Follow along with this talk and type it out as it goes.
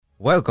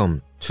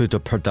Welcome to the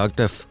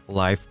Productive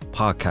Life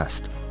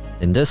Podcast.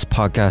 In this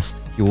podcast,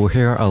 you will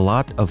hear a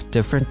lot of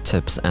different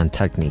tips and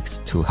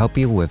techniques to help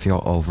you with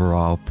your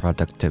overall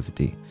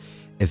productivity.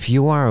 If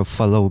you are a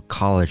fellow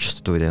college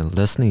student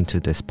listening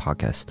to this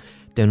podcast,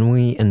 then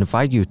we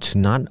invite you to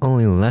not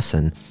only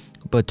listen,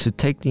 but to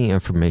take the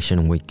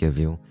information we give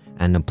you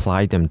and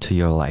apply them to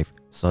your life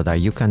so that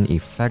you can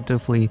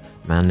effectively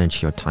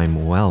manage your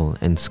time well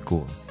in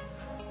school.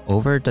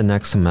 Over the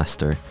next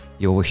semester,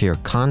 you will hear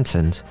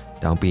content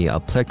that will be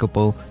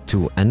applicable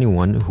to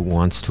anyone who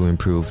wants to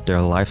improve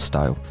their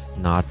lifestyle,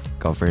 not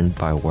governed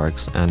by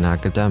works and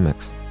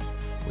academics.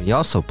 We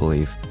also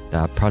believe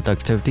that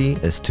productivity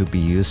is to be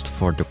used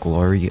for the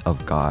glory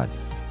of God,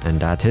 and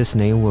that His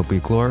name will be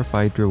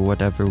glorified through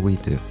whatever we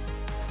do.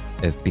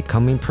 If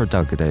becoming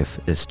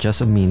productive is just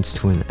a means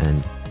to an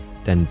end,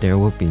 then there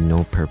will be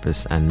no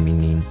purpose and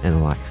meaning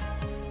in life.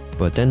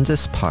 But in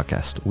this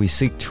podcast, we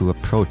seek to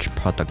approach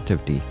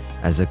productivity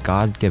as a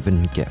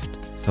God-given gift,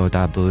 so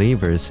that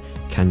believers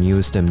can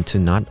use them to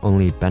not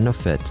only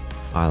benefit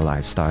our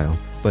lifestyle,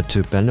 but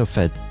to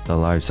benefit the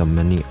lives of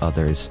many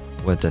others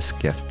with this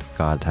gift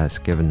God has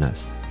given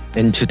us.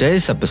 In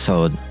today's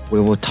episode, we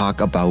will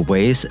talk about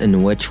ways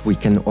in which we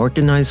can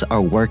organize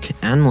our work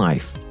and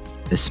life,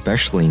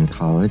 especially in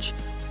college,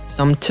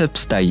 some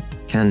tips that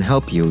can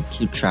help you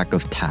keep track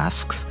of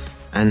tasks,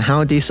 and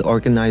how these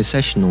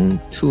organizational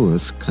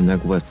tools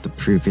connect with the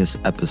previous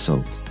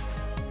episodes.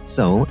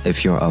 So,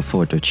 if you're up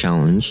for the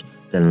challenge,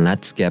 then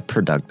let's get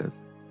productive.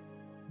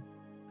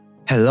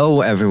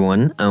 Hello,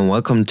 everyone, and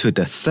welcome to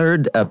the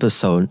third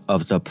episode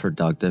of the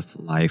Productive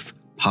Life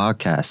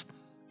Podcast.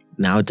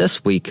 Now,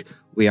 this week,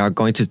 we are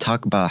going to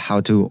talk about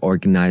how to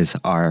organize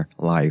our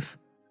life.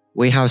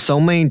 We have so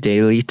many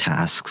daily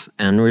tasks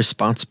and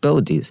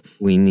responsibilities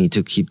we need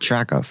to keep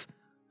track of.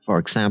 For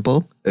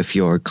example, if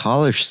you're a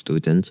college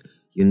student,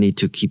 you need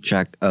to keep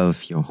track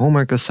of your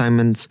homework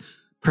assignments,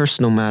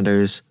 personal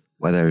matters,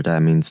 whether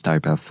that means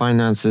type of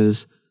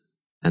finances,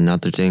 and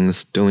other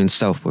things, doing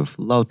stuff with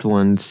loved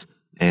ones,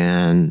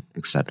 and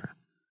etc.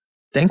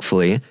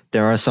 Thankfully,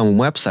 there are some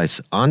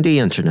websites on the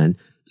internet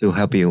to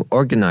help you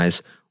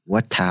organize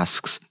what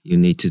tasks you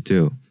need to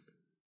do.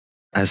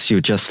 As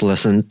you just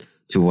listened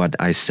to what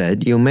I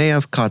said, you may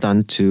have caught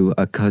on to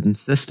a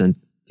consistent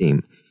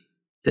theme.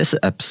 This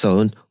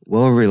episode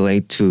will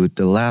relate to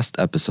the last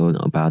episode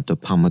about the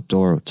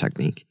Pomodoro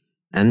technique.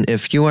 And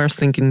if you are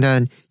thinking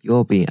that,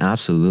 you'll be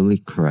absolutely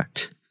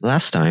correct.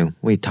 Last time,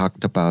 we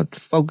talked about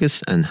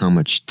focus and how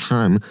much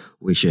time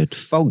we should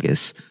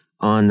focus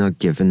on a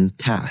given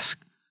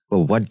task. But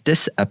what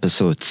this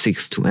episode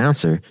seeks to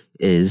answer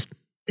is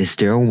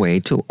there a way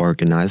to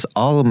organize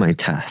all of my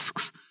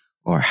tasks?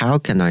 Or how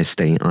can I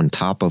stay on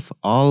top of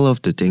all of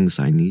the things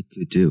I need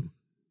to do?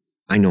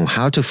 I know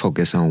how to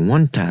focus on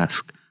one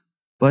task,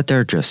 but there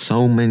are just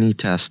so many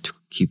tasks to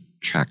keep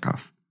track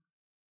of.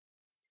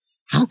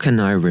 How can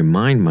I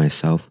remind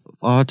myself of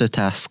all the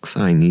tasks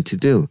I need to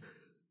do?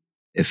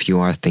 If you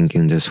are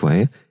thinking this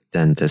way,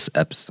 then this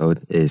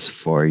episode is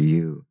for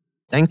you.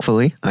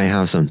 Thankfully, I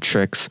have some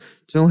tricks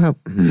to help.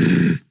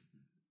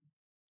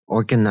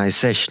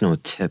 Organizational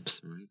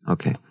tips, right?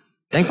 Okay.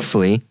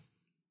 Thankfully,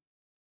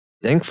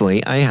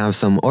 I have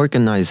some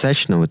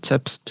organizational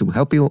tips to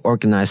help you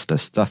organize the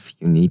stuff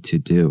you need to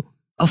do.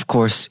 Of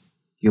course,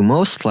 you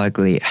most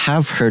likely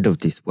have heard of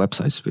these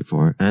websites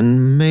before,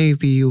 and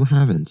maybe you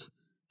haven't.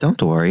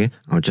 Don't worry,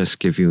 I'll just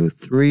give you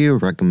 3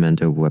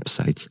 recommended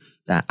websites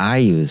that I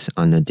use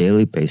on a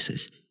daily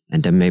basis,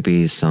 and then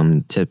maybe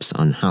some tips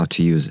on how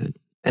to use it.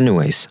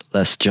 Anyways,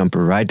 let's jump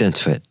right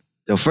into it.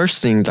 The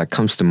first thing that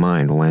comes to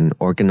mind when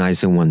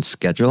organizing one's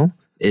schedule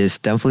is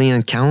definitely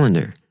a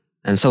calendar.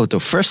 And so the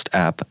first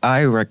app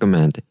I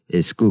recommend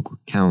is Google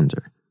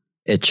Calendar.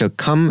 It should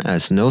come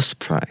as no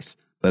surprise,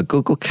 but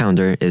Google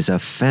Calendar is a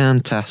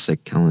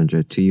fantastic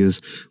calendar to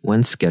use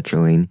when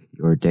scheduling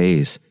your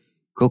days.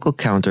 Google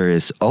Calendar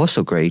is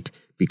also great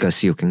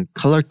because you can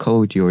color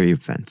code your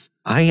events.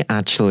 I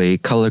actually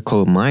color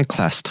code my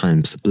class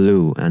times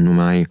blue and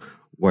my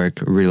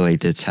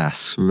work-related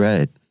tasks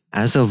red.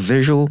 As a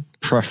visual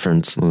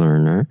preference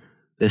learner,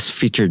 this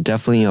feature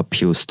definitely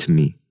appeals to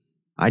me.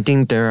 I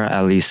think there are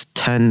at least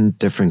 10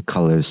 different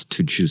colors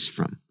to choose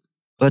from.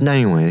 But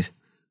anyways,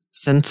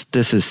 since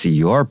this is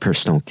your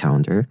personal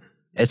calendar,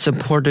 it's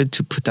important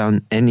to put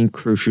down any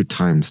crucial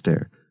times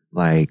there,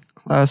 like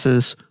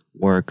classes,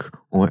 work,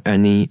 or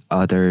any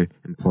other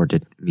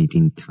important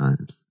meeting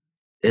times.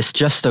 It's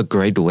just a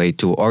great way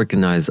to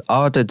organize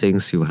all the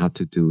things you have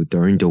to do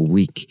during the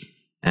week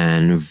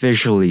and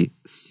visually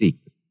see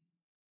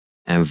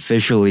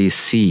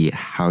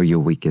how your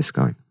week is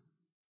going.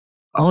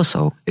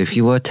 Also, if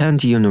you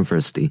attend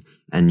university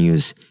and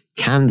use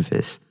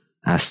Canvas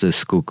as the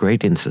school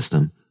grading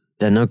system,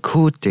 then a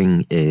cool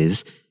thing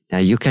is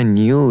that you can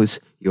use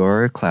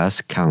your class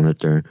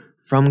calendar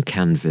from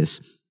Canvas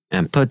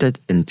and put it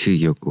into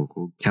your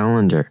Google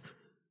Calendar.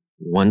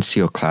 Once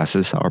your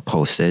classes are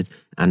posted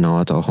and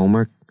all the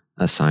homework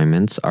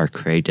assignments are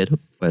created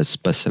with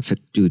specific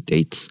due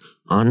dates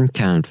on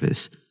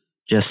Canvas,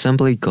 Just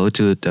simply go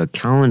to the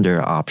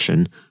calendar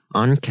option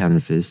on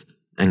Canvas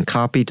and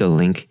copy the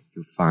link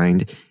you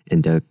find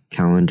in the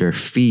calendar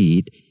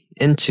feed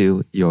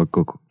into your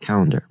Google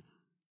Calendar.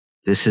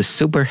 This is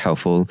super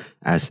helpful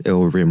as it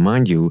will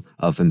remind you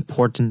of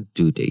important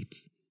due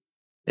dates.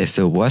 If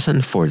it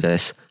wasn't for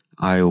this,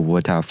 I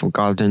would have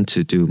forgotten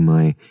to do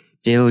my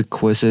daily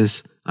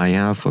quizzes I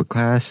have for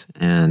class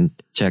and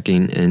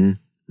checking in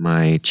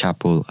my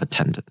chapel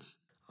attendance.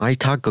 I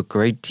talk a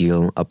great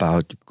deal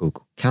about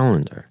Google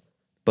Calendar,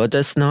 but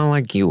it's not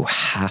like you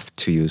have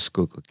to use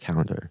Google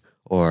Calendar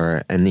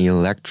or any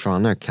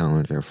electronic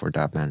calendar for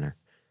that matter.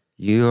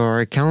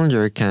 Your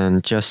calendar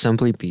can just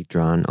simply be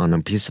drawn on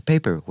a piece of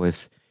paper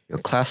with your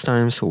class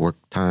times, work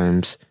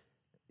times.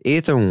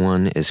 Either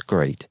one is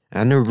great,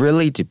 and it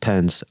really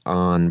depends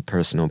on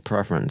personal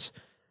preference.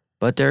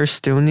 But there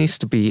still needs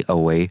to be a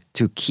way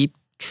to keep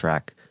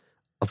track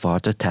of all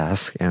the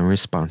tasks and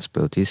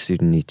responsibilities you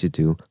need to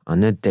do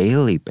on a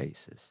daily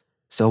basis.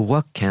 So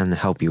what can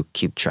help you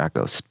keep track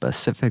of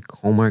specific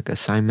homework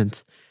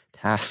assignments,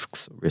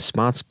 tasks,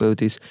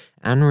 responsibilities,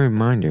 and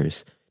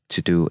reminders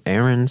to do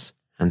errands,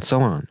 and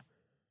so on?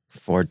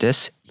 For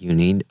this, you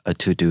need a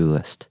to-do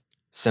list.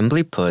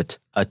 Simply put,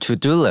 a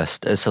to-do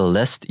list is a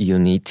list you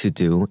need to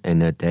do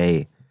in a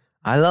day.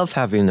 I love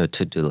having a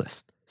to-do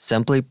list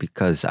simply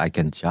because I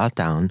can jot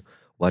down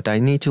what I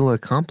need to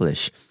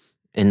accomplish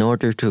in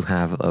order to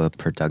have a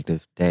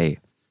productive day.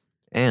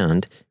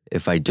 And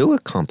if I do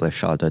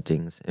accomplish all the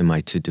things in my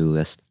to-do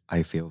list,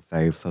 I feel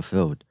very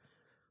fulfilled.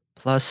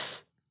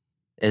 Plus,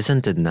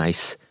 isn't it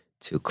nice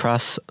to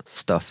cross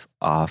stuff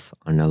off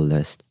on a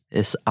list?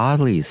 It's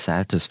oddly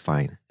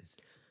satisfying.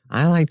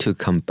 I like to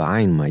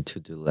combine my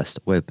to-do list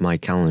with my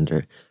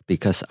calendar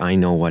because I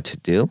know what to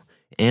do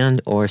and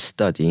or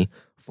study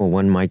for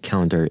when my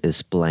calendar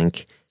is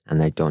blank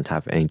and I don't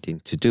have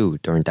anything to do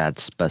during that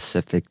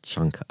specific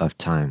chunk of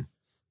time.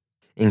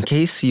 In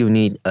case you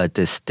need a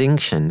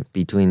distinction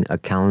between a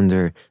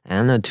calendar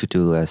and a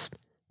to-do list,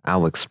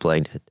 I'll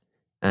explain it.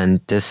 And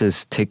this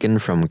is taken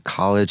from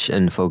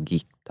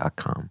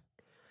collegeinfogeek.com.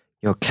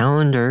 Your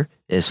calendar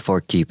is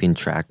for keeping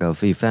track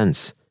of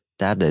events,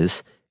 that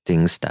is,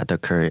 things that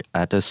occur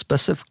at a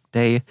specific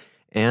day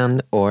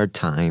and or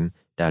time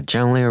that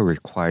generally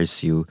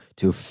requires you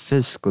to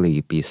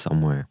physically be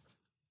somewhere.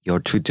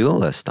 Your to-do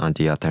list, on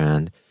the other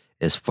hand,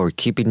 is for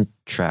keeping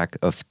track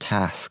of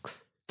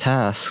tasks.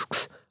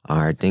 Tasks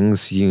are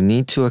things you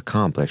need to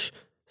accomplish,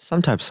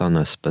 sometimes on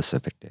a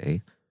specific day,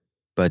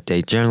 but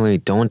they generally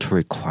don't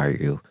require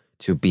you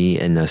to be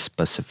in a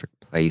specific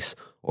place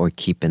or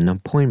keep an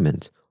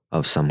appointment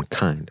of some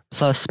kind.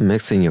 Plus,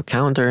 mixing your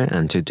calendar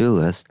and to-do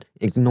list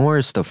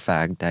ignores the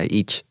fact that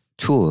each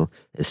tool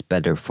is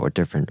better for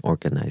different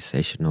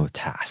organizational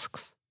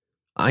tasks.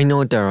 I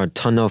know there are a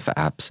ton of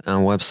apps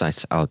and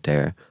websites out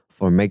there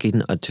for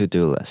making a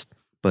to-do list,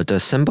 but the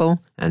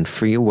simple and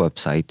free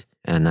website,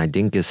 and I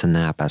think it's an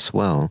app as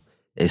well,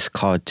 is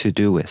called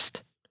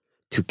Todoist.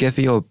 To give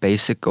you a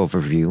basic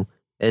overview,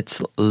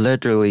 it's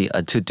literally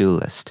a to-do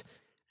list,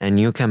 and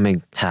you can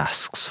make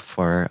tasks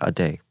for a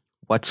day.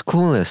 What's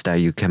cool is that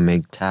you can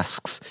make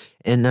tasks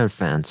in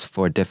advance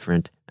for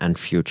different and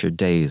future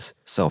days.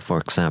 So for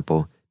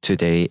example,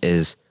 today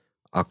is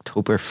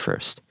October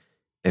 1st.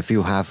 If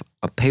you have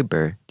a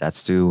paper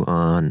that's due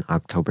on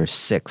October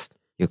 6th,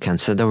 you can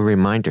set a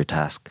reminder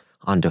task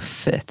on the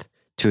 5th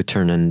to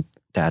turn in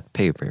that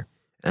paper.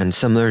 And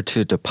similar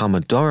to the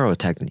Pomodoro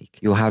technique,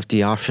 you have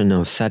the option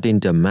of setting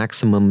the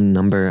maximum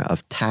number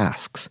of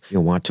tasks you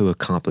want to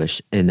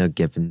accomplish in a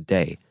given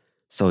day.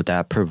 So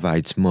that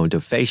provides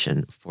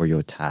motivation for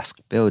your task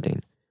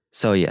building.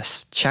 So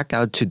yes, check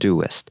out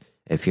Todoist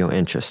if you're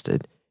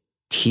interested.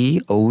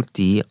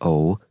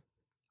 Todoist.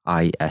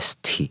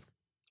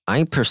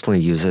 I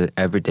personally use it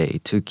every day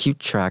to keep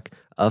track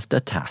of the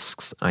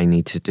tasks I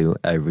need to do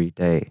every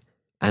day.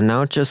 And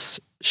I'll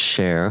just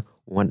share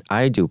what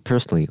I do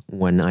personally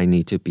when I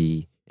need to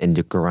be in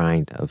the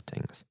grind of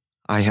things.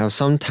 I have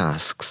some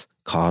tasks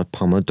called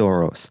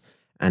Pomodoros,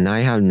 and I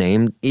have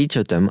named each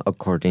of them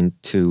according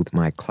to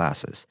my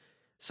classes.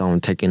 So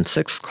I'm taking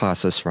 6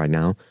 classes right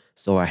now,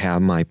 so I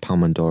have my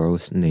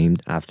Pomodoros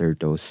named after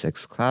those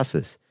 6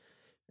 classes.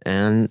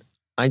 And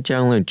I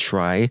generally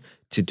try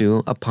to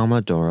do a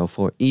Pomodoro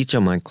for each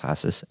of my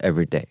classes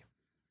every day.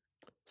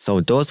 So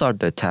those are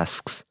the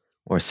tasks,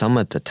 or some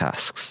of the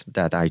tasks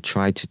that I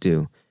try to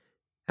do.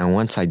 And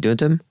once I do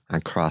them, I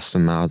cross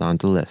them out on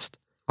the list.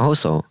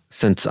 Also,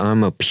 since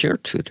I'm a peer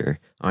tutor,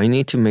 I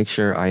need to make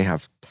sure I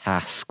have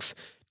tasks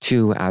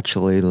to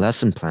actually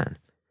lesson plan.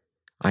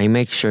 I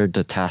make sure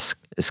the task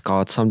is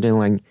called something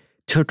like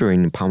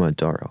tutoring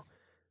Pomodoro,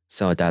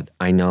 so that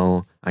I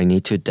know I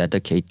need to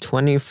dedicate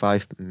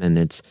 25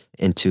 minutes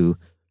into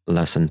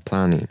lesson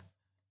planning.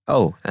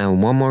 Oh,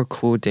 and one more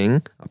cool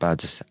thing about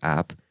this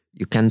app,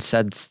 you can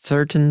set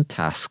certain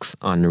tasks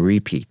on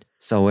repeat.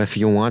 So if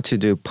you want to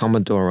do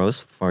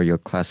Pomodoros for your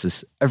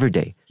classes every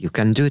day, you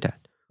can do that.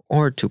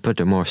 Or to put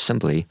it more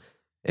simply,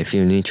 if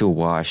you need to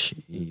wash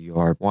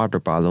your water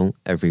bottle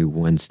every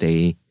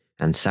Wednesday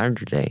and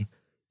Saturday,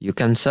 you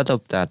can set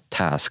up that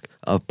task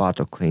of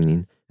bottle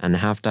cleaning and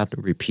have that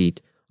repeat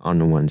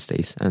on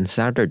Wednesdays and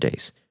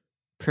Saturdays.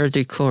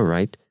 Pretty cool,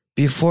 right?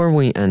 Before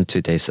we end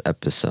today's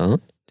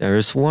episode, there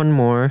is one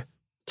more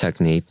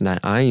technique that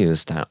I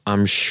use that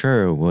I'm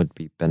sure would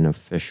be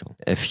beneficial.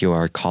 If you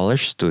are a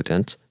college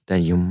student,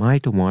 then you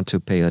might want to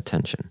pay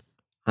attention.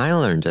 I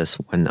learned this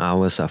when I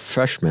was a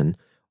freshman.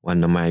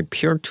 One of my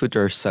peer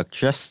tutors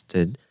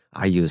suggested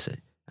I use it,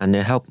 and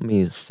it helped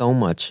me so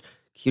much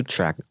keep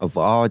track of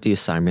all the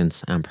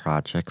assignments and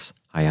projects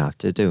I have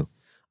to do.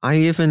 I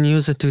even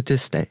use it to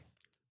this day.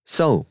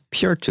 So,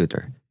 peer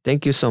tutor,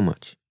 thank you so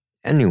much.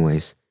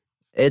 Anyways,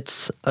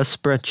 it's a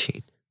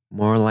spreadsheet,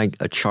 more like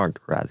a chart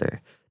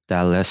rather,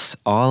 that lists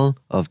all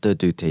of the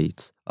due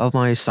dates of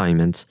my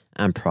assignments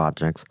and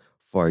projects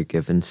for a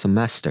given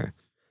semester.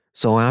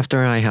 So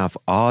after I have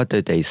all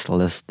the days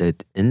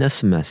listed in the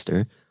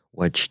semester,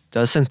 which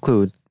does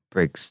include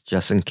breaks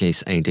just in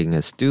case anything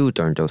is due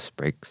during those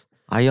breaks,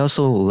 I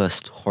also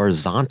list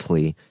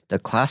horizontally the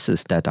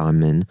classes that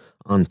I'm in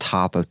on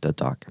top of the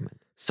document.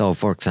 So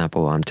for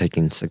example, I'm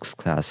taking 6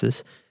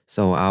 classes,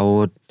 so I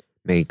would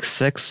make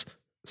 6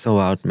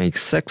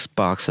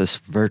 boxes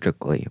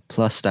vertically,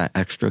 plus that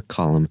extra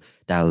column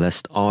that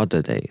lists all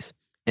the days.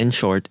 In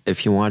short,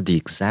 if you want the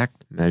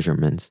exact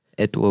measurements,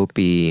 it will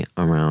be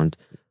around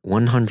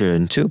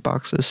 102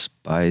 boxes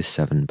by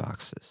 7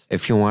 boxes.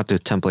 If you want the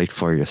template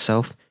for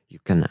yourself, you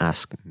can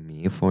ask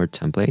me for a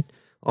template,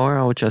 or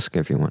I'll just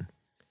give you one.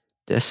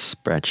 This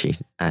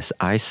spreadsheet, as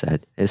I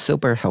said, is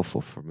super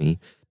helpful for me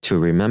to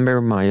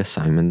remember my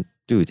assignment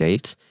due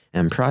dates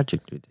and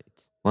project due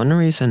dates. One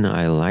reason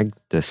I like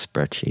this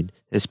spreadsheet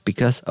is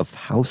because of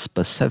how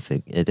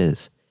specific it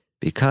is.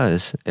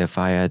 Because if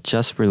I had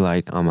just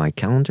relied on my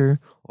calendar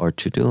or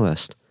to-do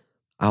list,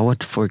 I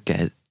would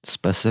forget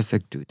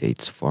specific due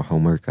dates for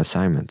homework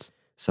assignments.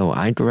 So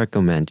I'd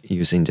recommend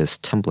using this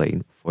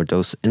template for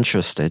those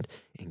interested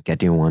in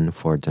getting one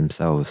for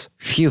themselves.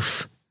 Phew,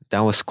 that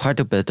was quite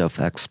a bit of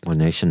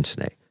explanation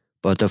today.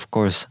 But of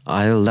course,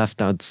 I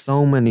left out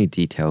so many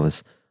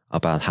details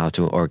about how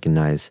to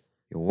organize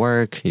your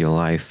work, your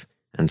life,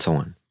 and so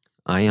on.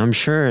 I am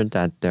sure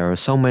that there are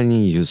so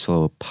many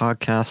useful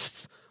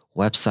podcasts,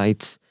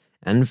 websites,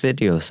 and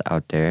videos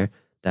out there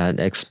that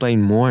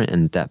explain more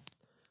in depth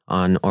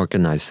on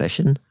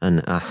organization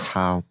and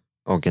how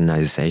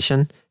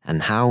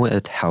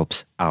it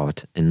helps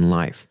out in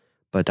life.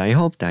 But I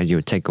hope that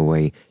you take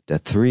away the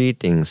 3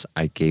 things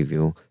I gave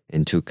you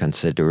into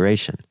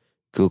consideration: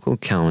 Google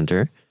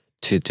Calendar,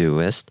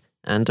 Todoist,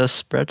 and the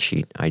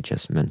spreadsheet I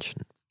just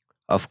mentioned.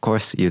 Of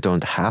course, you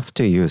don't have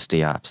to use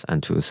the apps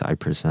and tools I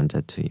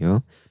presented to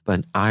you,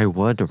 but I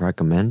would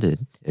recommend it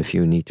if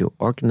you need to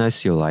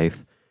organize your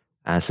life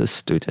as a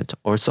student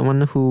or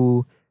someone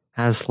who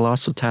has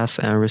lots of tasks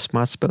and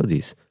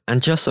responsibilities.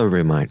 And just a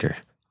reminder,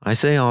 I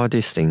say all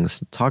these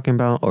things talking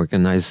about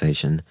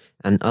organization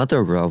and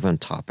other relevant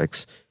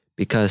topics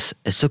because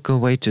it's a good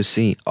way to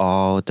see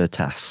all the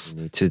tasks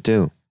you need to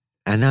do.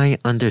 And I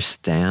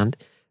understand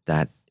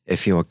that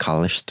if you're a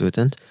college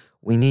student,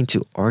 we need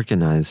to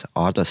organize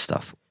all the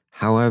stuff.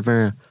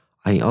 However,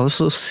 I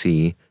also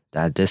see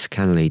that this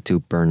can lead to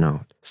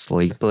burnout,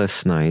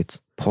 sleepless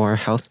nights, poor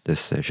health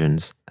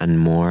decisions, and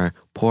more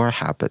poor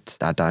habits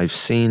that I've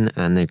seen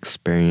and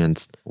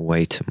experienced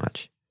way too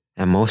much.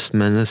 And most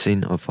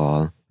menacing of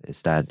all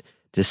is that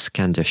this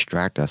can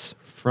distract us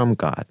from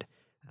God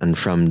and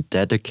from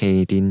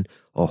dedicating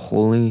a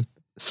holy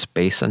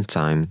space and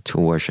time to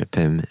worship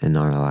Him in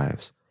our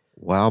lives.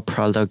 While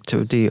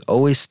productivity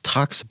always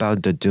talks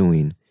about the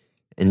doing,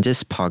 in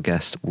this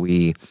podcast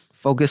we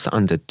focus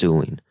on the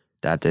doing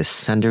that is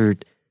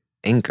centered,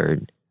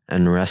 anchored,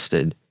 and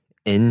rested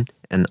in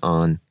and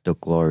on the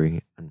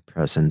glory and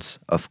presence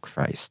of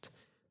Christ.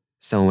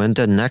 So in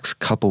the next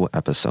couple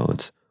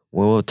episodes,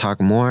 we will talk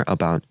more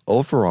about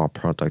overall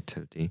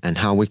productivity and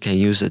how we can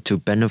use it to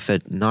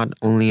benefit not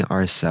only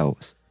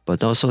ourselves,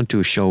 but also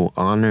to show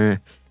honor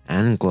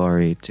and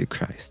glory to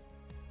Christ.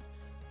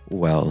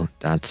 Well,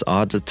 that's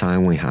all the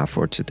time we have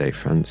for today,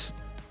 friends.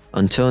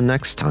 Until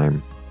next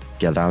time,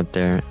 get out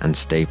there and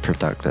stay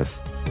productive.